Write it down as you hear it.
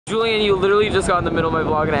Julian, you literally just got in the middle of my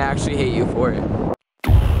vlog and I actually hate you for it.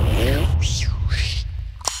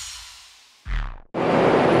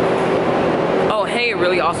 Oh, hey,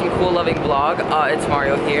 really awesome, cool, loving vlog. It's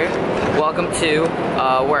Mario here. Welcome to,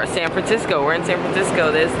 we're at San Francisco. We're in San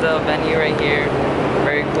Francisco. There's the venue right here.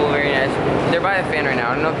 Very cool, very nice. They're by a fan right now.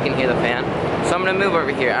 I don't know if you can hear the fan. So I'm gonna move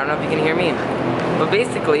over here. I don't know if you can hear me. But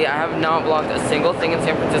basically, I have not vlogged a single thing in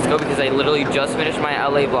San Francisco because I literally just finished my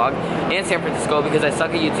LA vlog in San Francisco because I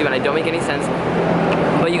suck at YouTube and I don't make any sense.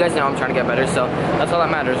 But you guys know I'm trying to get better, so that's all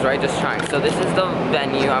that matters, right? Just trying. So this is the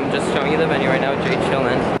venue. I'm just showing you the venue right now. Jay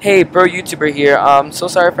chillin'. Hey, bro, YouTuber here. So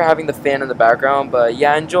sorry for having the fan in the background, but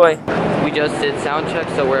yeah, enjoy. We just did sound check,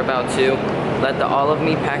 so we're about to let the all of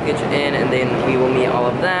me package in, and then we will meet all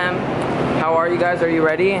of them. How are you guys? Are you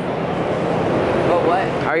ready? Oh, what?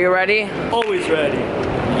 Are you ready? Always ready.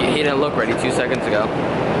 He didn't look ready 2 seconds ago.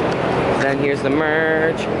 Then here's the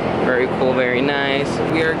merch. Very cool, very nice.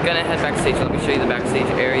 We are gonna head backstage. Let me show you the backstage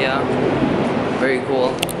area. Very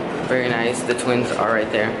cool, very nice. The twins are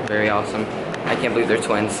right there. Very awesome. I can't believe they're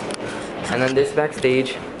twins. And then this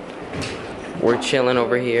backstage, we're chilling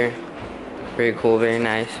over here. Very cool, very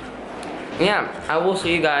nice. Yeah, I will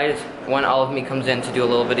see you guys when all of me comes in to do a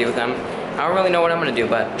little video with them. I don't really know what I'm gonna do,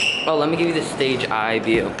 but oh, let me give you the stage eye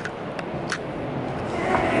view.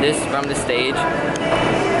 This from the stage.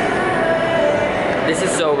 This is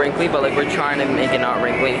so wrinkly, but like we're trying to make it not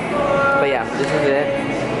wrinkly. But yeah, this is it.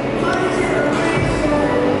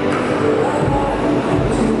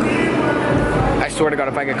 I swear to God,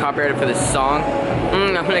 if I get copyrighted for this song,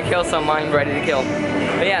 I'm gonna kill someone. I'm ready to kill.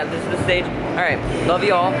 But yeah, this is the stage. All right, love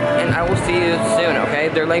you all, and I will see you soon. Okay?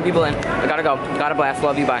 They're letting people in. I gotta go. Gotta blast.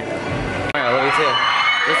 Love you. Bye. All right, I love you too.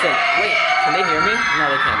 Listen, wait. Can they hear me? No,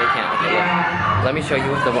 they can't. They can't. Okay, yeah. Let me show you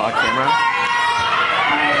with the vlog camera.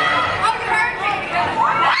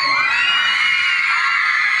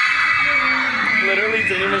 Literally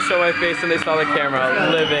didn't even show my face when they saw the camera.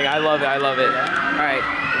 Living. I love it. I love it. All right.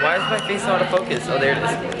 Why is my face so out of focus? Oh, there it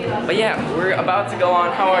is. But yeah, we're about to go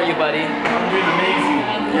on. How are you, buddy? I'm doing amazing.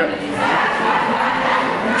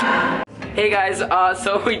 Hey guys,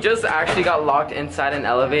 so we just actually got locked inside an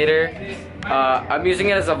elevator. I'm using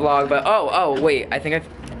it as a vlog, but oh, wait, I think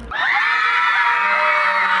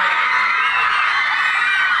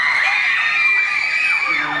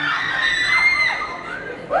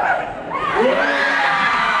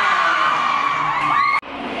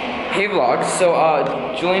Hey vlog, so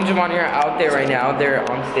Julian and Giovanni are out there right now. They're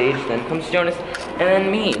on stage, then comes Jonas, and then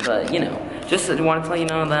me, but you know, just wanted to let you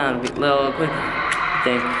know that little quick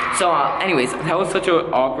thing. So anyways, that was such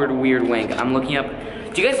an awkward, weird wink. I'm looking up.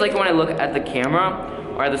 Do you guys like it when I look at the camera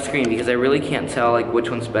or at the screen? Because I really can't tell like which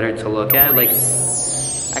one's better to look at. Like,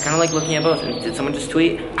 I kind of like looking at both. Did someone just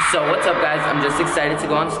tweet? So what's up guys? I'm just excited to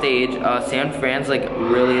go on stage. San Fran's like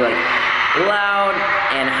really like loud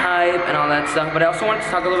and hype and all that stuff, but I also wanted to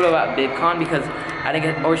talk a little bit about VidCon because I think,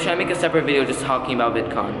 or should I make a separate video just talking about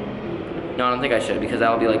VidCon? No, I don't think I should because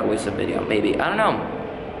that'll be like a waste of video. Maybe, I don't know.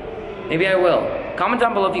 Maybe I will. Comment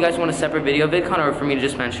down below if you guys want a separate video of VidCon or for me to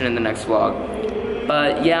just mention in the next vlog.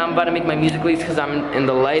 But yeah, I'm about to make my music leads because I'm in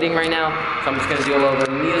the lighting right now, so I'm just gonna do a little bit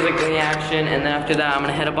of music reaction, and then after that, I'm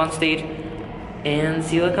gonna head up on stage and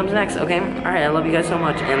see what comes next. Okay? All right, I love you guys so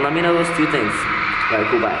much, and let me know those 2 things. Alright,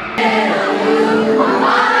 cool, bye.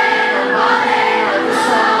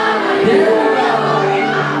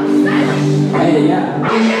 Hey, yeah.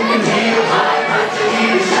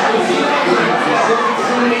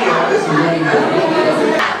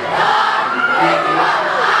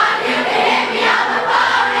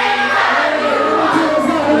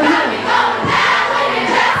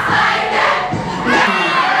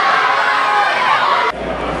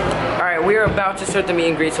 We're about to start the meet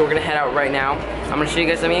and greet, so we're gonna head out right now. I'm gonna show you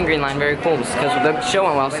guys the meet and greet line, very cool, because the show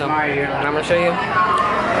went well, so and I'm gonna show you.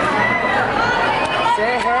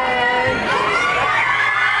 Say hey!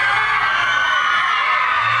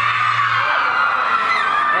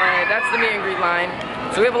 Hey, that's the meet and greet line.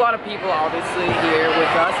 So we have a lot of people, obviously, here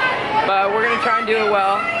with us, but we're gonna try and do it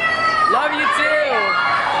well. Love you too!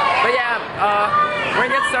 But yeah, we're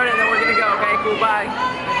gonna get started and then we're gonna go, okay? Cool, bye.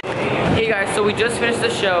 Hey guys, so we just finished the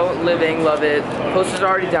show, Living, love it. Posters are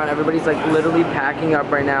already down, everybody's like literally packing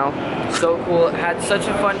up right now. So cool, had such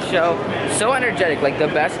a fun show. So energetic, like the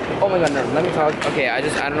best, oh my god, no, let me talk. Okay, I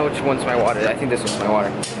don't know which one's my water. I think this one's my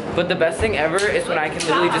water. But the best thing ever is when I can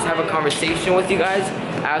literally just have a conversation with you guys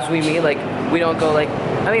as we meet. Like, we don't go like,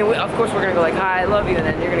 I mean, of course we're gonna go like, hi, I love you, and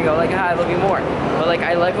then you're gonna go like, hi, I love you more. But like,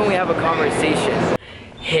 I like when we have a conversation.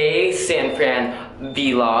 Hey, San Fran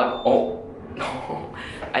vlog. Oh,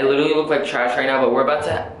 I literally look like trash right now, but we're about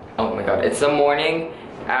to, oh my god, it's the morning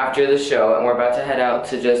after the show, and we're about to head out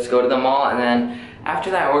to just go to the mall, and then after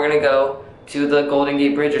that we're gonna go to the Golden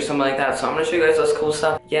Gate Bridge or something like that. So I'm gonna show you guys this cool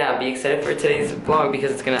stuff. Yeah, be excited for today's vlog because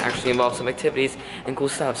it's gonna actually involve some activities and cool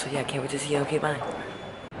stuff. So yeah, can't wait to see you. Okay, bye.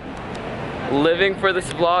 Living for this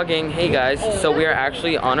vlogging. Hey guys, so we are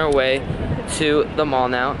actually on our way to the mall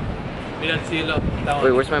now.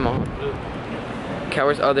 Wait, where's my mom? Okay,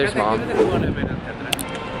 where's, oh, there's mom.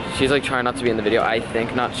 She's like trying not to be in the video, I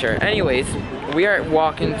think, not sure. Anyways, we are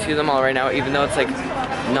walking to the mall right now, even though it's like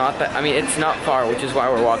not that, I mean, it's not far, which is why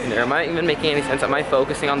we're walking there. Am I even making any sense? Am I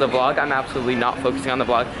focusing on the vlog? I'm absolutely not focusing on the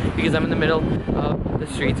vlog because I'm in the middle of the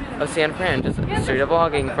streets of San Fran, just straight up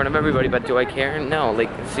vlogging in front of everybody. But do I care? No, like,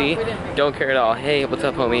 see, don't care at all. Hey, what's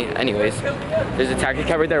up, homie? Anyways, there's a taxi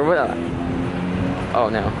cab right there. What up? Oh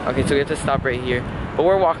no. Okay, so we have to stop right here. But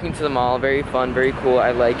we're walking to the mall. Very fun, very cool.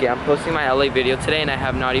 I like it. I'm posting my LA video today and I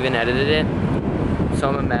have not even edited it. So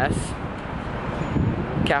I'm a mess.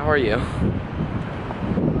 Kat, how are you?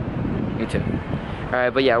 Me too.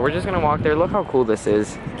 Alright, but yeah, we're just gonna walk there. Look how cool this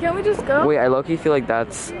is. Can't we just go? Wait, I low-key feel like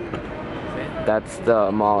that's the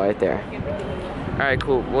mall right there. Alright,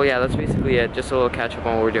 cool. Well, yeah, that's basically it. Just a little catch up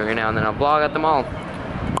on what we're doing right now and then I'll vlog at the mall.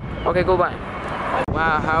 Okay, cool, bye.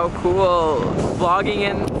 Wow, how cool. Vlogging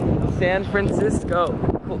in San Francisco.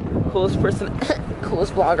 Coolest person,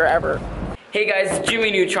 coolest vlogger ever. Hey guys,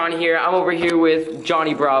 Jimmy Neutron here. I'm over here with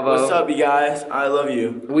Johnny Bravo. What's up, you guys? I love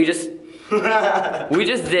you. We just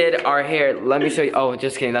did our hair. Let me show you. Oh,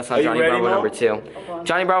 just kidding. That's not Johnny Bravo number 2.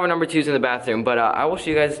 Johnny Bravo number 2 is in the bathroom, but I will show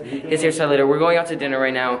you guys his hairstyle later. We're going out to dinner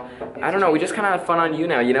right now. I don't know. We just kind of have fun on you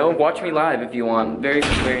now, you know? Watch me live if you want. Very,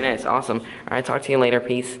 very nice. Awesome. All right, talk to you later.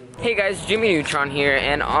 Peace. Hey guys, Jimmy Neutron here,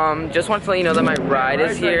 and just want to let you know that my ride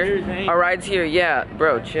is here. Our ride's here. Yeah,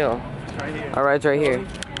 bro, chill. Our ride's right here.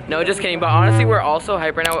 No, just kidding, but honestly, we're also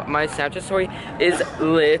hype right now. My Snapchat story is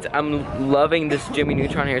lit. I'm loving this Jimmy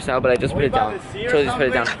Neutron hairstyle, but I just put it down. Totally just put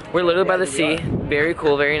it down. We're literally by the sea. Very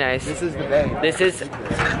cool, very nice. This is the bay. This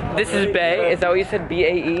is Bay. Is that what you said?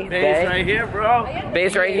 B-A-E? Bay's right here, bro.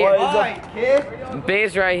 Bay's right here.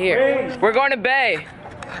 Bay's right here. We're going to Bay.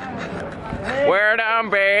 Where them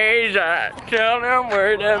bays at? Tell them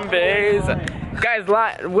where them bays at. Guys,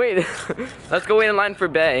 wait. Let's go wait in line for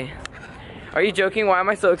Bay. Are you joking? Why am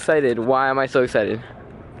I so excited? Why am I so excited?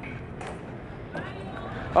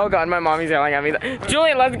 Oh god, my mommy's yelling at me.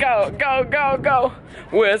 Julian, let's go! Go, go, go!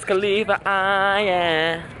 Wiz Khalifa,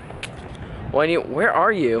 yeah. Where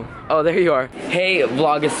are you? Oh, there you are. Hey,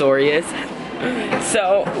 Vlogosaurus.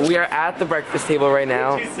 So, we are at the breakfast table right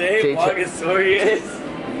now. Did you say Vlogosaurus?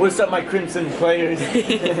 What's up, my Crimson players?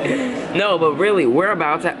 No, but really, we're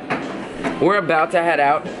about to head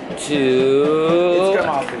out to Instagram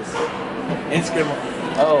office.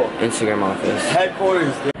 Instagram office.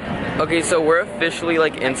 Headquarters. Okay, so we're officially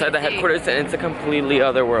like inside the headquarters and it's a completely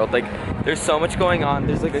other world. Like there's so much going on.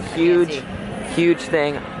 There's like a huge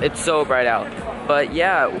thing. It's so bright out. But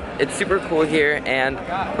yeah, it's super cool here and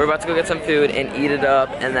we're about to go get some food and eat it up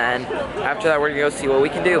and then after that we're gonna go see what we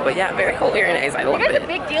can do. But yeah, very cool, very nice. I love it. You guys a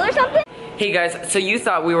big deal or something? Hey guys, so you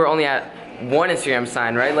thought we were only at one Instagram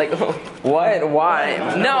sign, right? Like, what?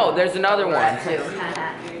 Why? No, there's another one.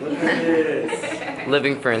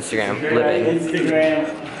 Living for Instagram. Living. Instagram.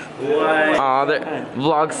 What? Aw,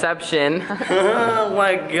 Vlogception. Oh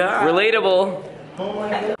my god. Relatable. Oh my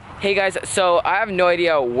god. Hey guys, so I have no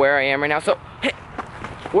idea where I am right now. So, hey,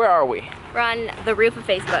 where are we? We're on the roof of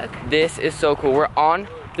Facebook. This is so cool. We're on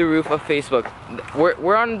the roof of Facebook.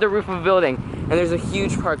 We're on the roof of a building, and there's a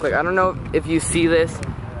huge park. Like, I don't know if you see this.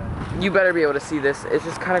 You better be able to see this. It's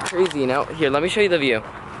just kind of crazy, you know? Here, let me show you the view.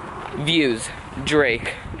 Views.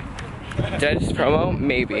 Drake. Did I just promo?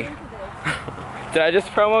 Maybe. Did I just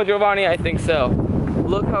promo Giovanni? I think so.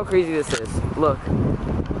 Look how crazy this is. Look.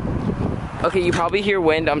 Okay, you probably hear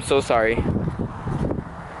wind. I'm so sorry.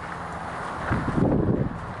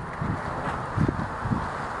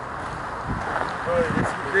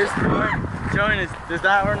 Join us. Does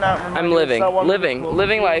that or not? I'm living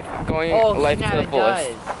life, going life to the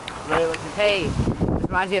fullest. Hey,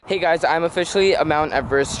 hey guys, I'm officially a Mount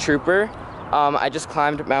Everest trooper. I just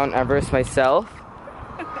climbed Mount Everest myself.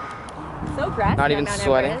 So grassy. Not even Mount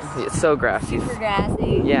sweating. Everest. It's so grassy. Super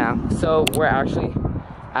grassy. Yeah. So we're actually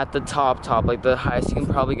at the top, like the highest you can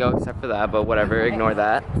probably go, except for that. But whatever, ignore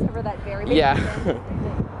that. Except for that very big Yeah.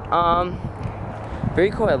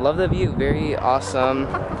 Very cool. I love the view. Very awesome.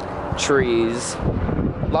 Trees.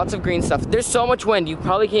 Lots of green stuff. There's so much wind. You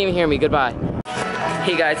probably can't even hear me. Goodbye.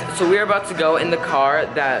 Hey guys, so we're about to go in the car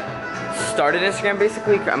that started Instagram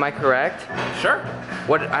basically. Am I correct? Sure.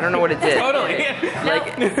 What? I don't know what it did. Totally.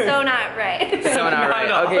 Like, So not right. so not right.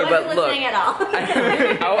 No. Okay, but Wasn't look. listening at all.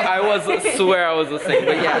 I swear I was listening.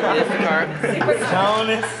 But yeah, this car.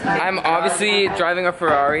 Jonas. I'm obviously driving a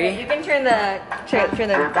Ferrari. You can turn the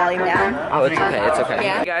volume down. Oh, it's okay. It's okay.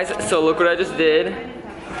 Yeah. Hey guys, so look what I just did.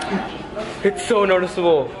 It's so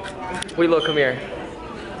noticeable. Wait, look, come here.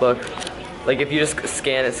 Look. Like if you just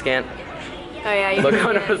scan it, Oh yeah. You look can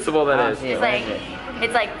how see it. noticeable that is.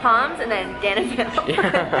 It's like palms and then Danville.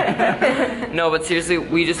 Yeah. No, but seriously,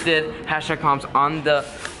 we just did #palms on the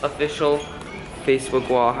official Facebook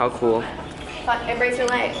wall. How cool. Embrace your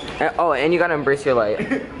life. Oh, and you gotta embrace your light,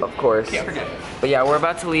 of course. Can't forget. But yeah, we're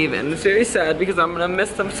about to leave, and it's very sad because I'm gonna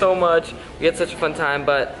miss them so much. We had such a fun time,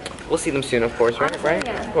 but we'll see them soon, of course, right? Right?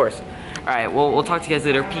 Yeah. Of course. All right, well, we'll talk to you guys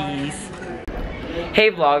later. Peace.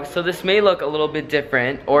 Hey vlog, so this may look a little bit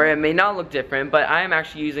different, or it may not look different, but I am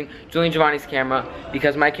actually using Julian Giovanni's camera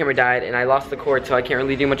because my camera died and I lost the cord, so I can't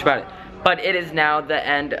really do much about it. But it is now the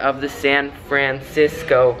end of the San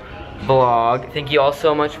Francisco vlog. Thank you all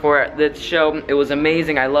so much for the show. It was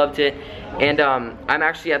amazing. I loved it. And I'm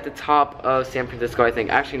actually at the top of San Francisco, I think.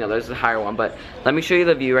 Actually, no, there's a higher one, but let me show you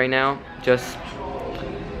the view right now. This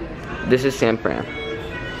is San Fran.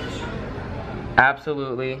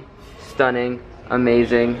 Absolutely stunning.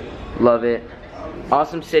 Amazing, love it,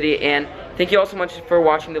 awesome city, and thank you all so much for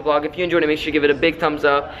watching the vlog. If you enjoyed it, make sure you give it a big thumbs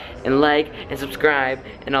up and like and subscribe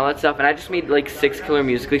and all that stuff. And I just made like 6 killer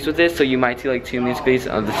music clips with this, so you might see like 2 music clips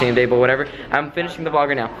on the same day, but whatever. I'm finishing the vlog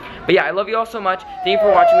right now. But yeah, I love you all so much. Thank you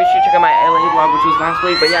for watching. Make sure you check out my LA vlog, which was last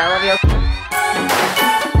week. But yeah, I love you all.